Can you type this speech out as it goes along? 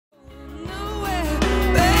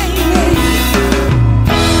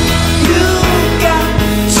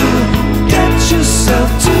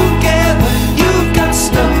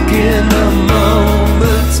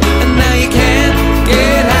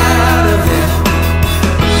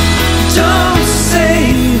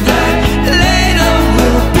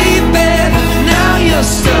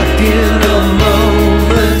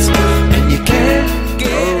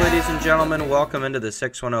welcome into the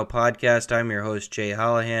 610 podcast. I'm your host, Jay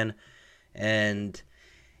Hallahan, and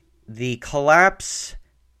the collapse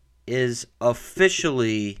is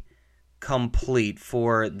officially complete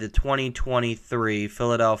for the 2023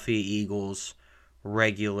 Philadelphia Eagles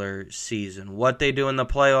regular season. What they do in the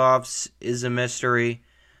playoffs is a mystery,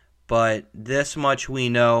 but this much we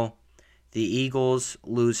know. The Eagles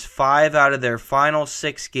lose 5 out of their final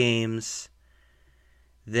 6 games.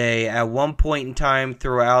 They, at one point in time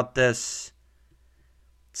throughout this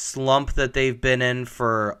slump that they've been in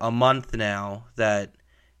for a month now, that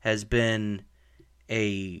has been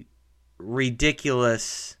a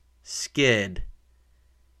ridiculous skid,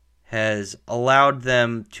 has allowed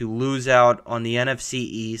them to lose out on the NFC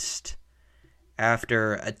East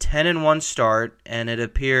after a 10-1 start, and it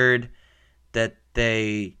appeared that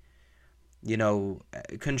they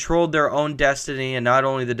controlled their own destiny, and not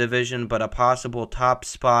only the division, but a possible top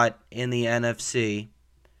spot in the NFC,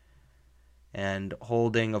 and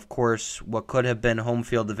holding, of course, what could have been home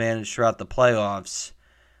field advantage throughout the playoffs.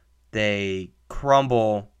 They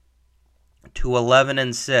crumble to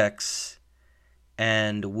 11-6,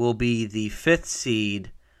 and will be the 5th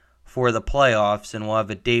seed for the playoffs, and we'll have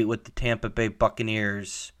a date with the Tampa Bay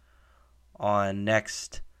Buccaneers on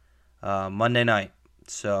next Monday night.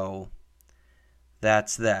 So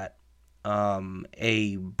that's that.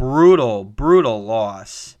 A brutal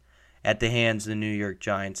loss at the hands of the New York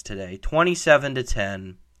Giants today.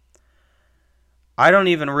 27-10. I don't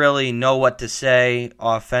even really know what to say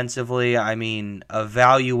offensively. I mean,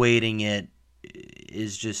 evaluating it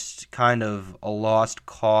is just kind of a lost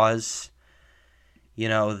cause.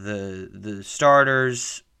 The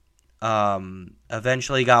starters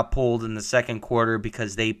eventually got pulled in the second quarter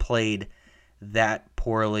because they played that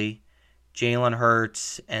poorly. Jalen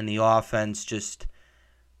Hurts and the offense just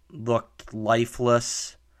looked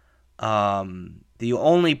lifeless. The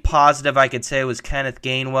only positive I could say was Kenneth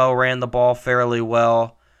Gainwell ran the ball fairly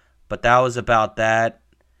well, but that was about that.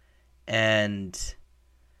 And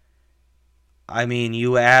I mean,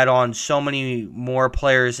 you add on so many more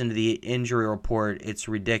players into the injury report, it's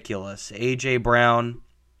ridiculous. A.J. Brown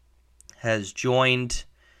has joined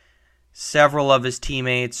several of his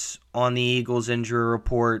teammates on the Eagles injury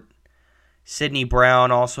report. Sidney Brown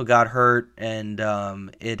also got hurt, and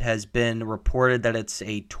it has been reported that it's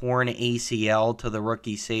a torn ACL to the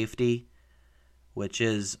rookie safety, which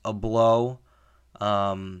is a blow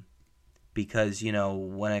because,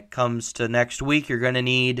 when it comes to next week, you're going to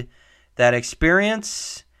need that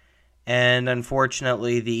experience, and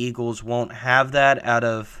unfortunately, the Eagles won't have that out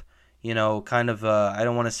of, kind of I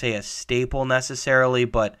don't want to say a staple necessarily,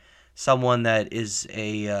 but someone that is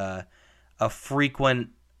a frequent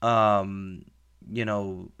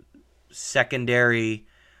secondary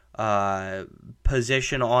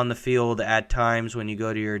position on the field at times when you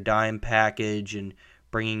go to your dime package and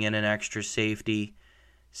bringing in an extra safety.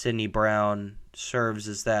 Sidney Brown serves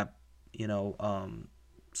as that,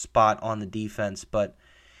 spot on the defense. But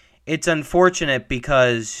it's unfortunate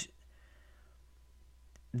because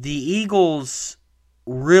the Eagles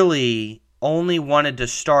really only wanted to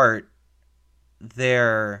start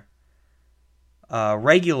their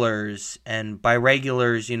regulars, and by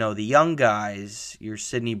regulars, the young guys, your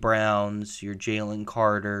Sidney Browns, your Jalen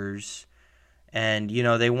Carters, and,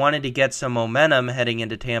 they wanted to get some momentum heading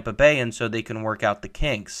into Tampa Bay, and so they can work out the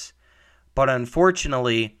kinks. But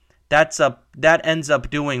unfortunately, that ends up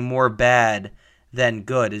doing more bad than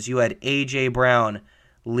good, as you had A.J. Brown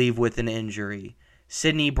leave with an injury,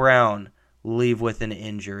 Sidney Brown leave with an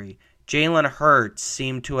injury, Jalen Hurts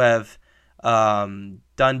seemed to have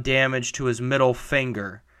done damage to his middle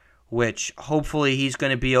finger, which hopefully he's going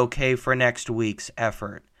to be okay for next week's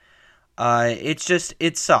effort.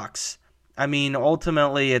 It sucks. I mean,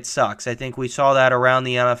 ultimately it sucks. I think we saw that around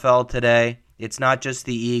the NFL today. It's not just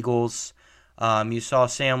the Eagles. You saw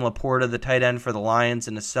Sam Laporta, the tight end for the Lions,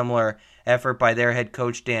 in a similar effort by their head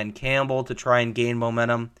coach Dan Campbell to try and gain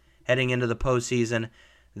momentum heading into the postseason.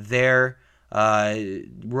 Their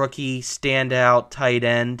rookie standout tight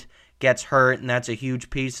end gets hurt, and that's a huge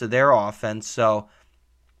piece of their offense. So,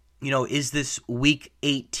 is this week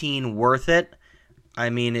 18 worth it? I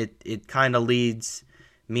mean, it kind of leads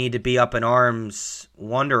me to be up in arms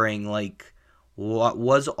wondering, what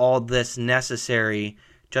was all this necessary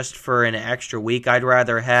just for an extra week? I'd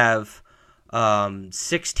rather have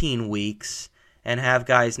 16 weeks and have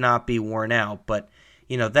guys not be worn out. But,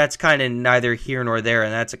 that's kind of neither here nor there,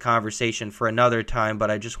 and that's a conversation for another time, but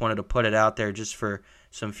I just wanted to put it out there just for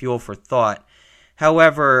some fuel for thought.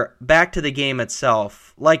 However, back to the game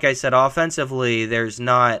itself. Like I said, offensively, there's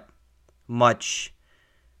not much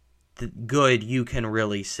good you can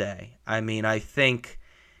really say. I mean, I think,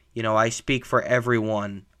 I speak for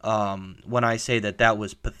everyone when I say that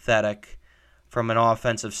was pathetic from an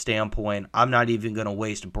offensive standpoint. I'm not even going to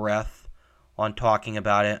waste breath on talking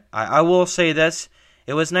about it. I will say this.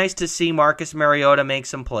 It was nice to see Marcus Mariota make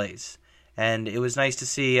some plays. And it was nice to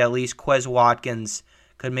see at least Quez Watkins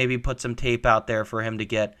could maybe put some tape out there for him to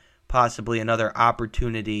get possibly another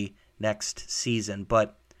opportunity next season.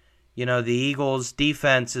 But, the Eagles'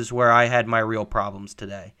 defense is where I had my real problems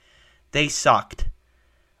today. They sucked.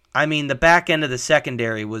 I mean, the back end of the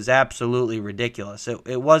secondary was absolutely ridiculous.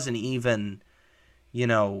 It wasn't even,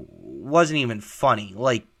 wasn't even funny.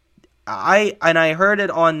 Like, I heard it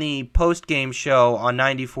on the post-game show on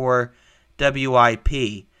 94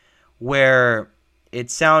 WIP, where it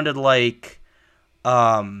sounded like,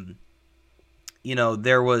 there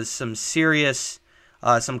was some serious,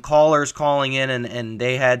 some callers calling in, and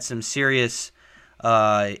they had some serious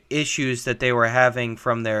issues that they were having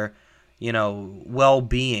from their,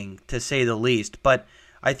 well-being, to say the least. But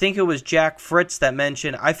I think it was Jack Fritz that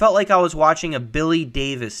mentioned, I felt like I was watching a Billy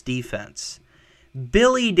Davis defense.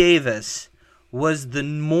 Billy Davis was the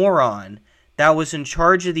moron that was in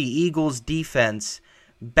charge of the Eagles defense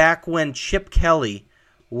back when Chip Kelly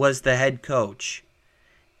was the head coach.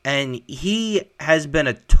 And he has been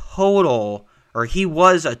he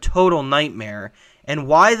was a total nightmare. And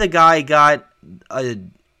why the guy got a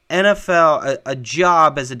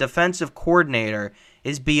job as a defensive coordinator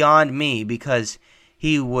is beyond me, because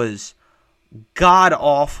he was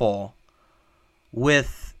god-awful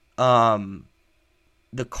with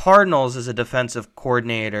the Cardinals as a defensive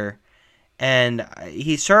coordinator, and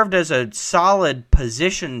he served as a solid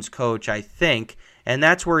positions coach, I think, and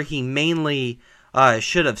that's where he mainly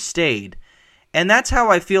should have stayed. And that's how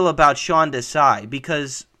I feel about Sean Desai,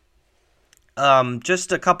 because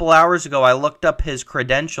just a couple hours ago I looked up his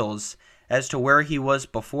credentials as to where he was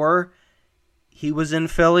before he was in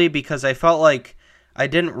Philly, because I felt like I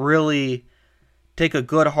didn't really take a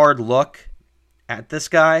good hard look at this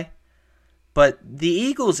guy. But the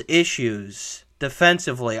Eagles' issues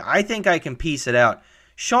defensively, I think I can piece it out.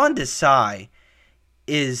 Sean Desai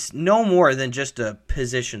is no more than just a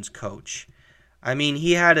positions coach. I mean,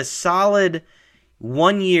 he had a solid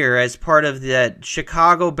 1 year as part of that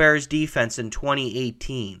Chicago Bears defense in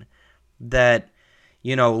 2018 that,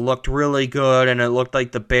 looked really good, and it looked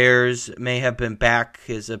like the Bears may have been back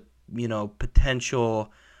as a,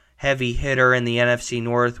 potential heavy hitter in the NFC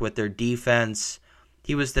North with their defense.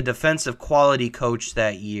 He was the defensive quality coach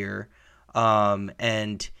that year,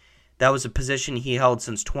 and that was a position he held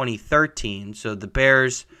since 2013. So the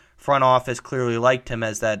Bears front office clearly liked him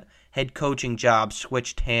as that head coaching job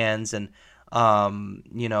switched hands, and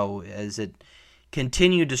as it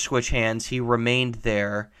continued to switch hands, he remained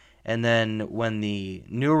there. And then when the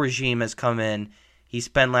new regime has come in, he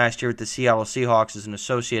spent last year with the Seattle Seahawks as an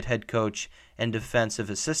associate head coach and defensive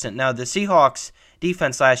assistant. Now, the Seahawks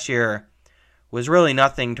defense last year was really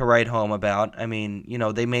nothing to write home about. I mean,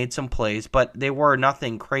 they made some plays, but they were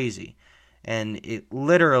nothing crazy. And it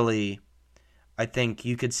literally, I think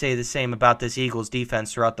you could say the same about this Eagles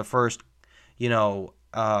defense throughout the first, 11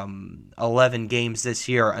 games this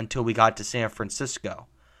year until we got to San Francisco,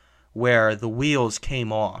 where the wheels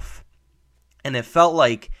came off. And it felt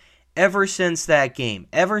like ever since that game,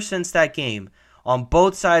 on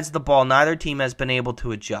both sides of the ball, neither team has been able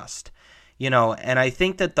to adjust. And I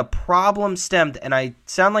think that the problem stemmed, and I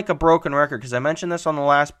sound like a broken record because I mentioned this on the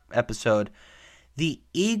last episode, the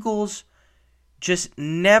Eagles just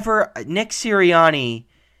never, Nick Sirianni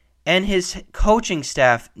and his coaching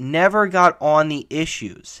staff never got on the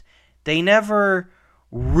issues. They never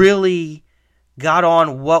really got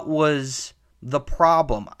on what was the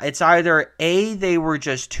problem. It's either A, they were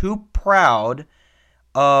just too proud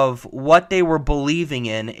of what they were believing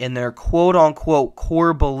in their quote-unquote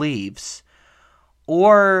core beliefs,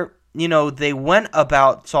 or, they went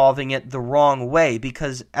about solving it the wrong way,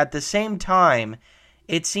 because at the same time,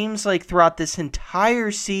 it seems like throughout this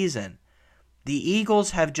entire season, the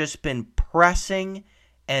Eagles have just been pressing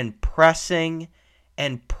and pressing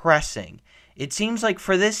and pressing. It seems like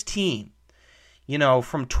for this team,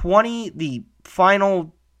 from the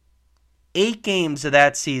final 8 games of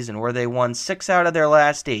that season where they won 6 out of their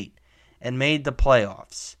last 8 and made the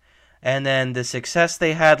playoffs, and then the success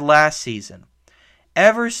they had last season,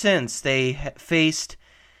 ever since they faced,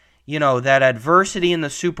 that adversity in the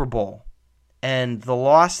Super Bowl and the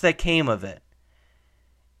loss that came of it,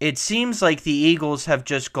 it seems like the Eagles have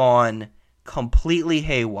just gone completely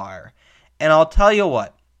haywire. And I'll tell you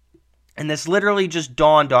what, and this literally just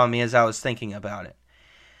dawned on me as I was thinking about it.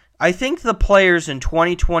 I think the players in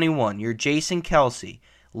 2021, your Jason Kelce,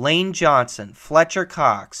 Lane Johnson, Fletcher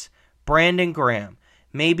Cox, Brandon Graham,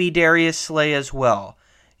 maybe Darius Slay as well.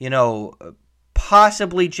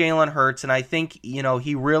 Possibly Jalen Hurts, and I think,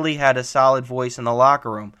 he really had a solid voice in the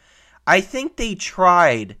locker room. I think they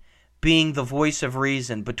tried being the voice of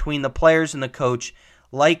reason between the players and the coach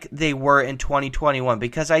like they were in 2021,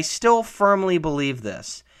 because I still firmly believe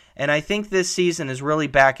this, and I think this season is really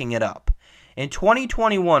backing it up. In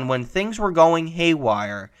 2021, when things were going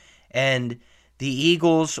haywire and the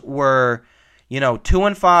Eagles were,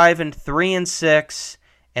 2-5 and 3-6,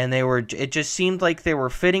 and it just seemed like they were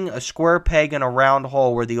fitting a square peg in a round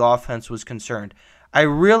hole where the offense was concerned. I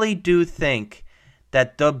really do think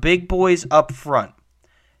that the big boys up front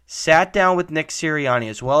sat down with Nick Sirianni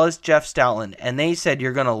as well as Jeff Stoutland, and they said,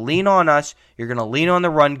 you're going to lean on us, you're going to lean on the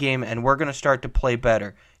run game, and we're going to start to play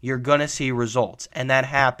better. You're going to see results. And that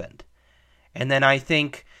happened. And then I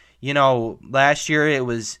think, last year it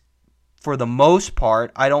was, for the most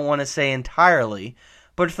part, I don't want to say entirely,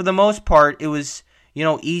 but for the most part, it was,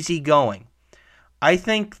 easy going. I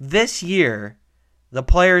think this year, the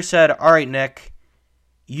players said, all right, Nick,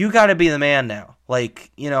 you got to be the man now.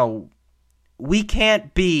 We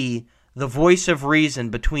can't be the voice of reason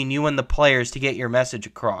between you and the players to get your message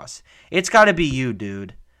across. It's got to be you,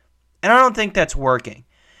 dude. And I don't think that's working.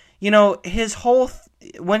 His whole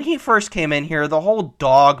when he first came in here, the whole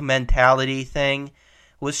dog mentality thing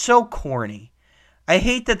was so corny. I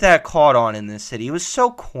hate that caught on in this city. It was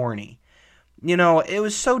so corny. It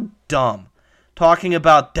was so dumb. Talking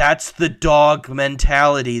about that's the dog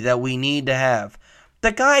mentality that we need to have.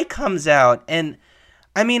 The guy comes out and,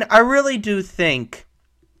 I really do think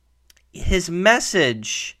his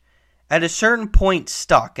message at a certain point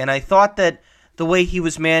stuck. And I thought that the way he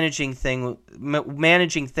was managing things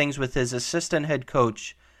with his assistant head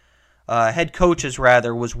coaches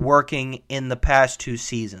was working in the past 2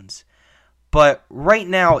 seasons. But right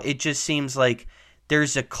now, it just seems like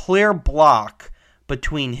there's a clear block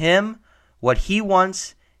between him, what he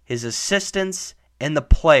wants, his assistants, and the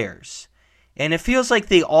players. And it feels like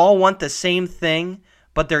they all want the same thing,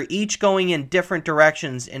 but they're each going in different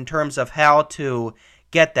directions in terms of how to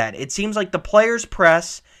get that. It seems like the players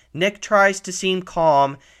press, Nick tries to seem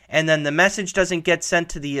calm, and then the message doesn't get sent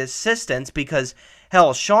to the assistants because,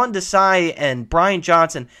 hell, Sean Desai and Brian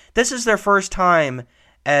Johnson, this is their first time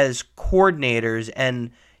as coordinators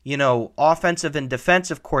and, offensive and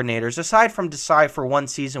defensive coordinators, aside from Desai for 1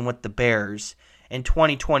 season with the Bears in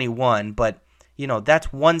 2021, but,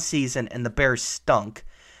 that's 1 season and the Bears stunk.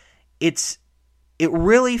 It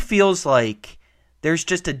really feels like there's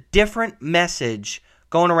just a different message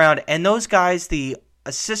going around, and those guys, the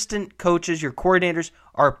assistant coaches, your coordinators,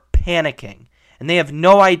 are panicking, and they have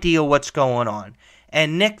no idea what's going on.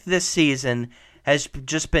 And Nick this season has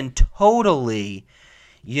just been totally,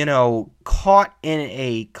 caught in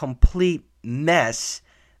a complete mess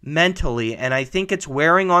mentally, and I think it's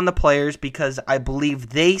wearing on the players because I believe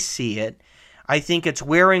they see it. I think it's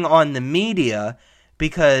wearing on the media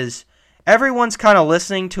because everyone's kind of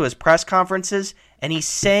listening to his press conferences, and he's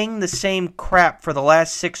saying the same crap for the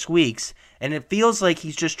last 6 weeks, and it feels like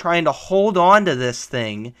he's just trying to hold on to this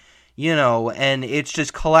thing, and it's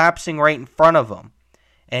just collapsing right in front of him.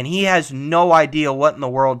 And he has no idea what in the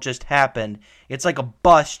world just happened. It's like a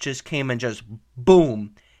bus just came and just,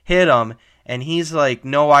 boom, hit him, and he's like,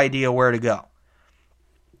 no idea where to go.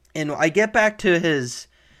 And I get back to his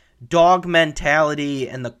dog mentality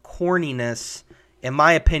and the corniness, in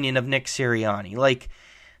my opinion, of Nick Sirianni.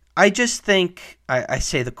 I just think, I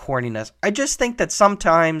say the corniness, I just think that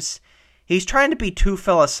sometimes he's trying to be too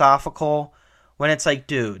philosophical when it's like,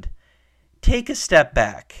 dude, take a step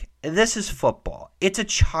back. This is football. It's a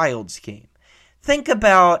child's game. Think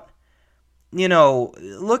about,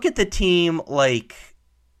 look at the team like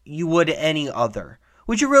you would any other.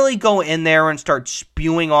 Would you really go in there and start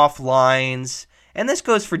spewing off lines? And this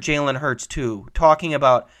goes for Jalen Hurts too, talking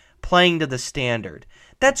about playing to the standard.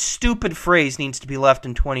 That stupid phrase needs to be left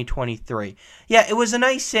in 2023. Yeah, it was a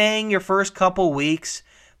nice saying your first couple weeks,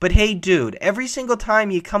 but hey, dude, every single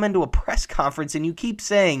time you come into a press conference and you keep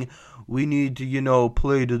saying, we need to,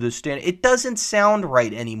 play to the standard, it doesn't sound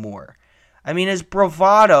right anymore. His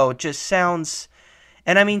bravado just sounds...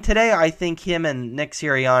 And today I think him and Nick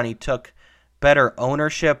Sirianni took better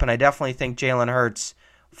ownership, and I definitely think Jalen Hurts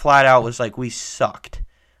flat out was like, we sucked.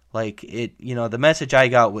 The message I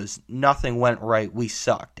got was nothing went right, we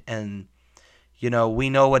sucked. And, we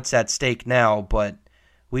know what's at stake now, but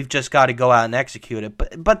we've just got to go out and execute it.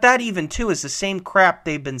 But that even, too, is the same crap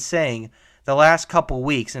they've been saying the last couple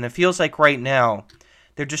weeks. And it feels like right now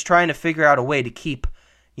they're just trying to figure out a way to keep,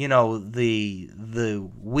 the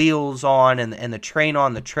wheels on and the train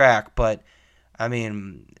on the track. But,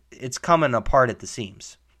 it's coming apart at the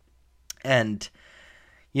seams. And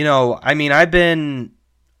I've been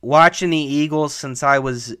watching the Eagles since I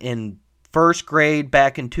was in first grade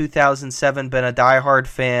back in 2007, been a diehard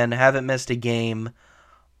fan, haven't missed a game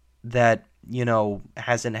that,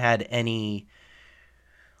 hasn't had any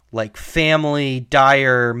like family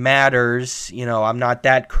dire matters. I'm not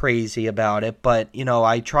that crazy about it, but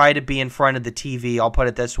I try to be in front of the TV, I'll put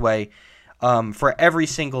it this way, for every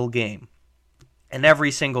single game and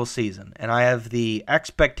every single season. And I have the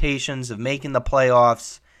expectations of making the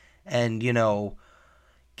playoffs and,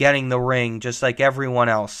 getting the ring just like everyone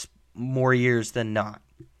else more years than not.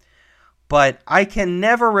 But I can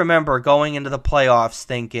never remember going into the playoffs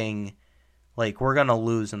thinking like we're going to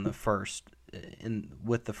lose with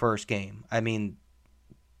the first game.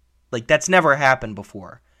 Like that's never happened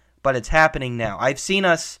before, but it's happening now. I've seen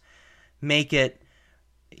us make it,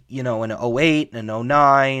 in 08 and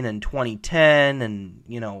 09 and 2010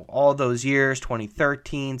 and, all those years,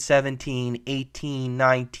 2013, 17, 18,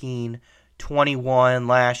 19, 21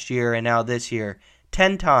 last year, and now this year,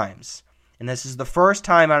 10 times. And this is the first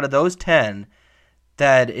time out of those 10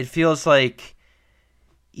 that it feels like,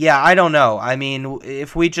 I don't know.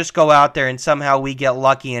 If we just go out there and somehow we get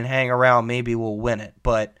lucky and hang around, maybe we'll win it.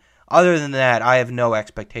 But other than that, I have no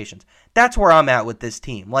expectations. That's where I'm at with this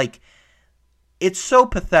team. Like, it's so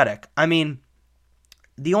pathetic.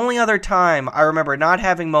 The only other time I remember not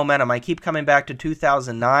having momentum, I keep coming back to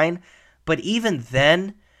 2009, but even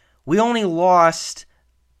then, we only lost,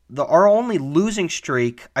 our only losing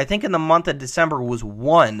streak, I think in the month of December, was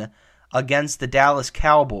 1 against the Dallas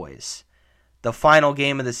Cowboys. The final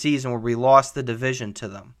game of the season where we lost the division to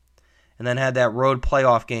them. And then had that road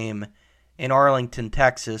playoff game in Arlington,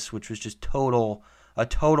 Texas, which was just a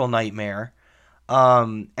total nightmare.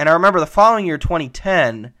 And I remember the following year,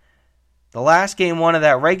 2010, the last game one of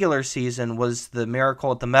that regular season was the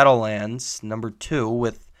Miracle at the Meadowlands, number 2,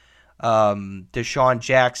 with Deshaun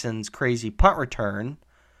Jackson's crazy punt return.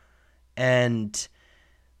 And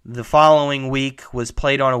the following week was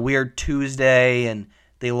played on a weird Tuesday, and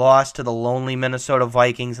they lost to the lonely Minnesota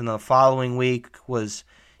Vikings. And the following week was,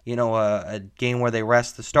 a game where they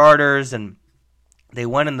rest the starters, and they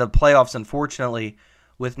went in the playoffs, unfortunately,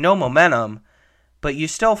 with no momentum. But you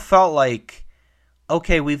still felt like,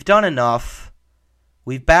 okay, we've done enough.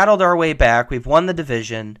 We've battled our way back. We've won the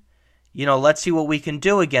division. Let's see what we can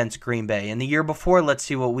do against Green Bay. And the year before, let's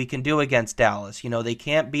see what we can do against Dallas. They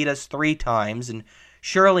can't beat us 3 times. And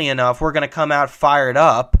surely enough, we're going to come out fired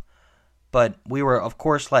up. But we were, of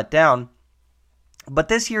course, let down. But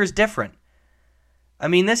this year is different.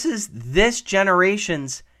 This is this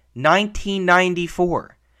generation's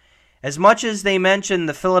 1994. As much as they mentioned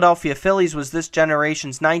the Philadelphia Phillies was this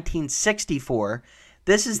generation's 1964,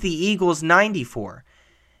 this is the Eagles' 94.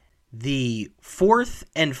 The 4th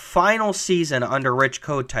and final season under Rich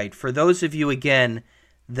Kotite. For those of you, again,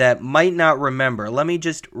 that might not remember, let me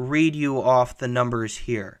just read you off the numbers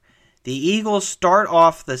here. The Eagles start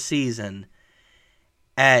off the season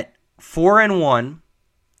at 4-1.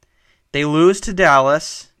 They lose to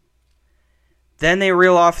Dallas. Then they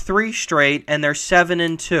reel off 3 straight, and they're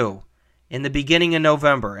 7-2 in the beginning of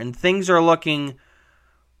November. And things are looking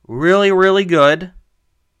really, really good,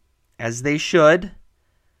 as they should.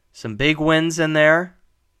 Some big wins in there.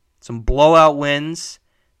 Some blowout wins.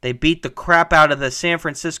 They beat the crap out of the San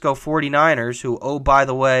Francisco 49ers, who, oh, by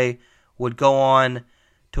the way, would go on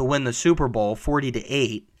to win the Super Bowl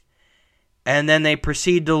 40-8. And then they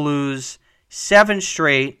proceed to lose 7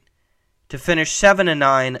 straight to finish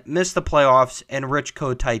 7-9, miss the playoffs, and Rich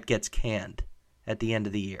Kotite gets canned at the end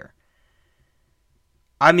of the year.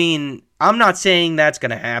 I'm not saying that's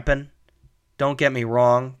going to happen. Don't get me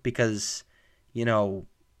wrong, because,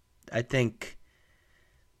 I think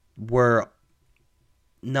we're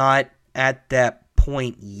not at that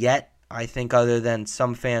point yet, I think, other than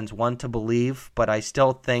some fans want to believe. But I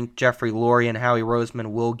still think Jeffrey Lurie and Howie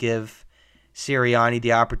Roseman will give Sirianni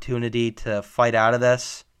the opportunity to fight out of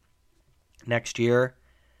this next year.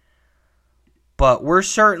 But we're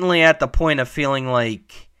certainly at the point of feeling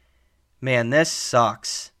like, man, this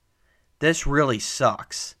sucks. This really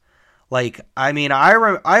sucks. Like, I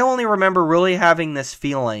only remember really having this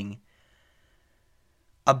feeling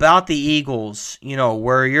about the Eagles,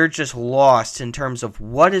 where you're just lost in terms of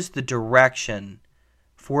what is the direction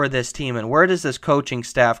for this team and where does this coaching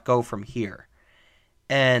staff go from here.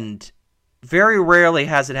 And very rarely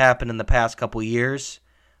has it happened in the past couple years,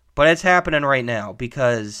 but it's happening right now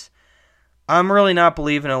because I'm really not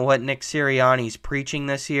believing in what Nick Sirianni's preaching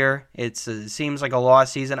this year. It seems like a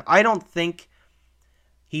lost season. I don't think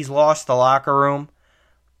he's lost the locker room,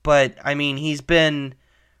 but, he's been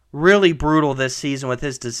really brutal this season with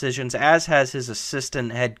his decisions, as has his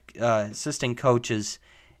assistant coaches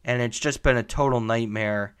and it's just been a total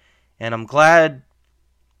nightmare. And I'm glad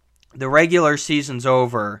the regular season's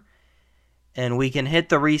over and we can hit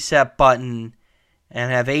the reset button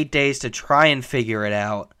and have 8 days to try and figure it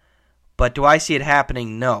out. But do I see it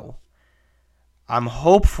happening? No. I'm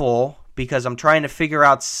hopeful because I'm trying to figure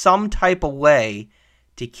out some type of way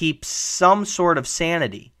to keep some sort of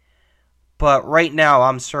sanity. But right now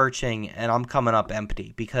I'm searching and I'm coming up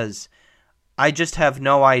empty because I just have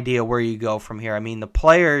no idea where you go from here. I mean, the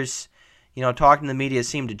players, talking to the media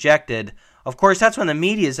seem dejected. Of course, that's when the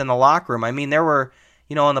media's in the locker room. I mean, there were,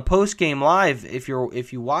 on the post-game live, if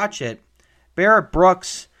you watch it, Barrett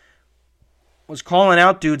Brooks was calling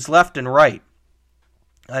out dudes left and right.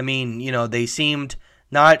 I mean, they seemed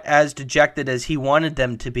not as dejected as he wanted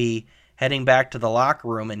them to be heading back to the locker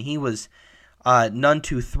room, and he was none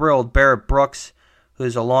too thrilled. Barrett Brooks,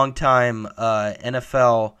 who's a longtime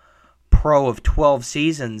NFL pro of 12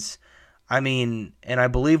 seasons, and I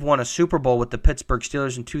believe won a Super Bowl with the Pittsburgh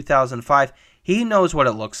Steelers in 2005. He knows what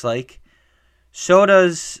it looks like. So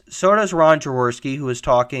does Ron Jaworski, who was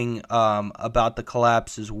talking about the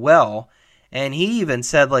collapse as well. And he even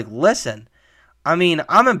said, listen, I'm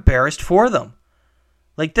embarrassed for them.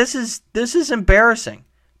 This is embarrassing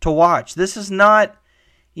to watch. This is not,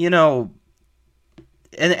 and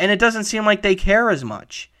it doesn't seem like they care as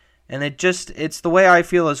much. And it's the way I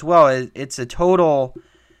feel as well. It's a total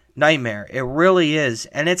nightmare. It really is.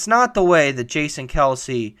 And it's not the way that Jason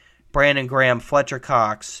Kelce, Brandon Graham, Fletcher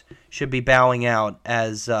Cox should be bowing out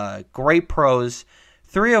as great pros,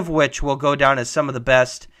 3 of which will go down as some of the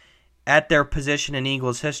best at their position in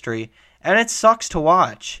Eagles history. And it sucks to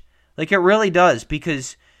watch. It really does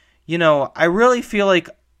because, I really feel like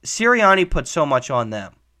Sirianni put so much on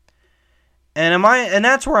them. And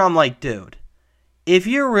that's where I'm like, dude, if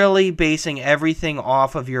you're really basing everything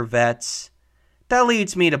off of your vets, that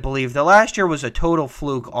leads me to believe that last year was a total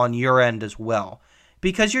fluke on your end as well.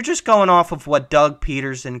 Because you're just going off of what Doug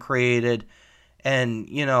Peterson created and,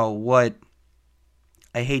 what,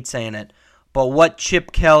 I hate saying it, but what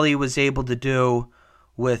Chip Kelly was able to do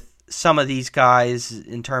with some of these guys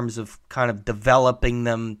in terms of kind of developing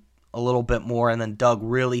them a little bit more and then Doug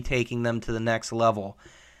really taking them to the next level.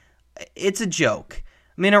 It's a joke.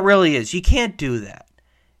 It really is. You can't do that.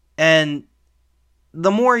 And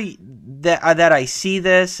the more that I see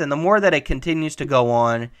this and the more that it continues to go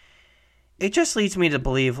on, it just leads me to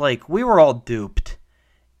believe, we were all duped.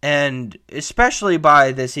 And especially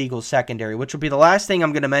by this Eagles secondary, which will be the last thing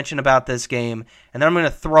I'm going to mention about this game. And then I'm going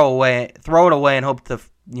to throw it away and hope to,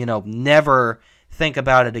 never think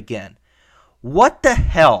about it again. What the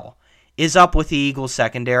hell is up with the Eagles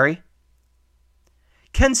secondary?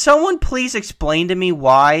 Can someone please explain to me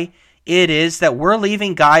why it is that we're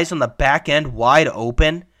leaving guys on the back end wide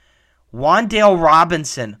open? Wan'Dale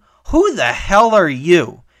Robinson, who the hell are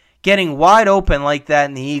you? Getting wide open like that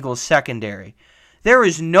in the Eagles secondary. There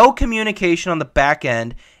is no communication on the back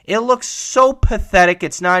end. It looks so pathetic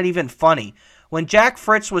it's not even funny. When Jack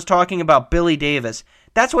Fritz was talking about Billy Davis,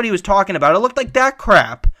 that's what he was talking about. It looked like that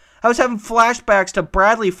crap. I was having flashbacks to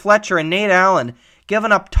Bradley Fletcher and Nate Allen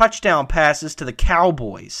giving up touchdown passes to the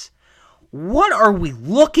Cowboys. What are we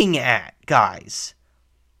looking at, guys?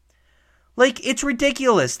 It's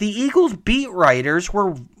ridiculous. The Eagles beat writers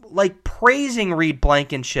were praising Reed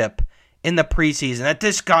Blankenship in the preseason, that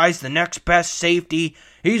this guy's the next best safety.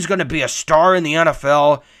 He's going to be a star in the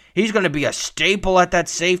NFL. He's going to be a staple at that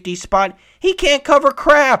safety spot. He can't cover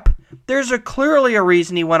crap. There's clearly a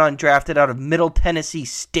reason he went undrafted out of Middle Tennessee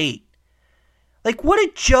State. What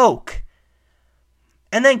a joke.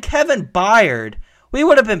 And then Kevin Byard, we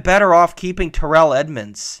would have been better off keeping Terrell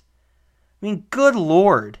Edmonds. Good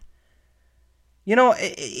Lord.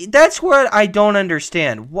 That's what I don't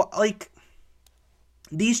understand.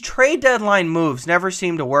 These trade deadline moves never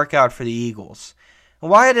seem to work out for the Eagles.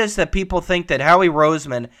 Why it is that people think that Howie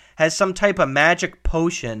Roseman has some type of magic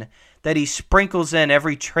potion that he sprinkles in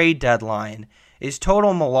every trade deadline is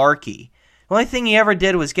total malarkey. The only thing he ever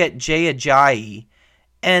did was get Jay Ajayi.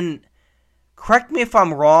 And correct me if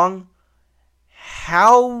I'm wrong,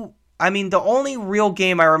 the only real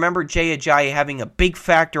game I remember Jay Ajayi having a big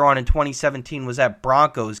factor on in 2017 was that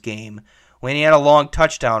Broncos game when he had a long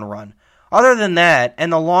touchdown run. Other than that,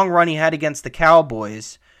 and the long run he had against the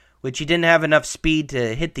Cowboys, which he didn't have enough speed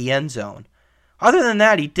to hit the end zone. Other than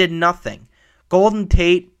that, he did nothing. Golden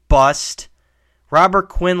Tate, bust. Robert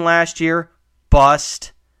Quinn last year,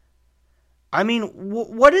 bust.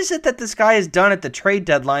 What is it that this guy has done at the trade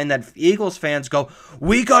deadline that Eagles fans go,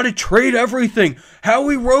 we got to trade everything.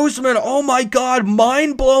 Howie Roseman, oh my God,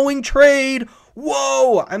 mind-blowing trade.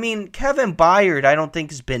 Whoa. Kevin Byard I don't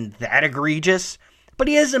think has been that egregious, but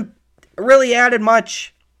he hasn't really added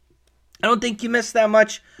much I don't think you miss that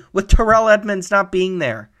much with Terrell Edmonds not being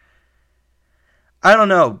there. I don't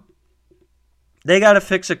know. They got to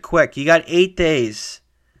fix it quick. You got 8 days.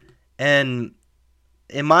 And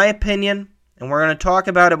in my opinion, and we're going to talk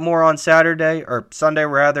about it more on Saturday, or Sunday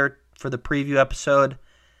rather, for the preview episode,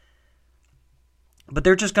 but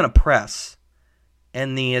they're just going to press.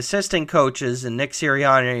 And the assistant coaches and Nick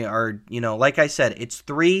Sirianni are, like I said, it's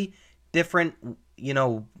 3 different,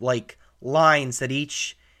 like lines that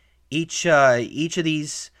each of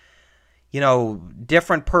these,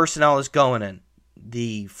 different personnel is going in.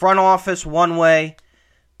 The front office one way,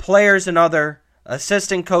 players another,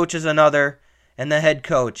 assistant coaches another, and the head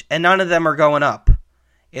coach. And none of them are going up.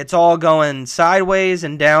 It's all going sideways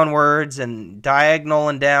and downwards and diagonal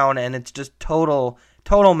and down, and it's just total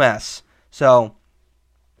mess. So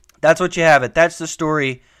that's what you have it. That's the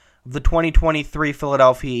story of the 2023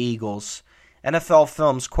 Philadelphia Eagles. NFL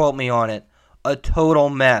Films quote me on it. A total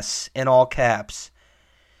mess in all caps.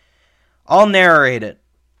 I'll narrate it.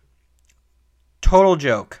 Total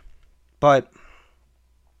joke. But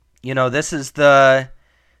this is the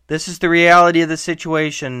reality of the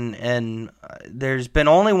situation, and there's been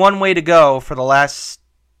only one way to go for the last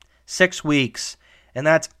 6 weeks, and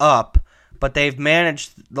that's up. But they've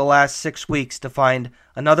managed the last 6 weeks to find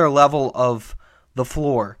another level of the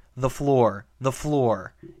floor.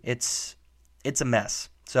 It's a mess.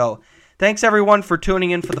 So thanks everyone for tuning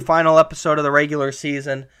in for the final episode of the regular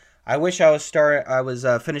season. I wish I was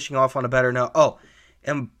finishing off on a better note. Oh,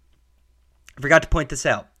 and I forgot to point this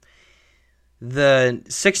out. The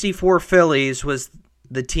 64 Phillies was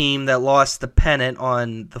the team that lost the pennant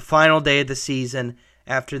on the final day of the season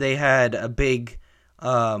after they had a big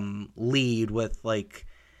lead with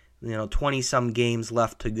 20-some games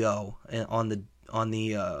left to go on the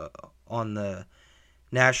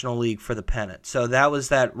National League for the pennant. So that was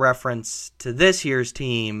that reference to this year's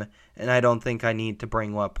team, and I don't think I need to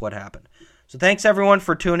bring up what happened. So thanks everyone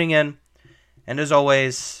for tuning in, and as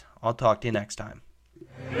always, I'll talk to you next time.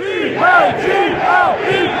 Eagles!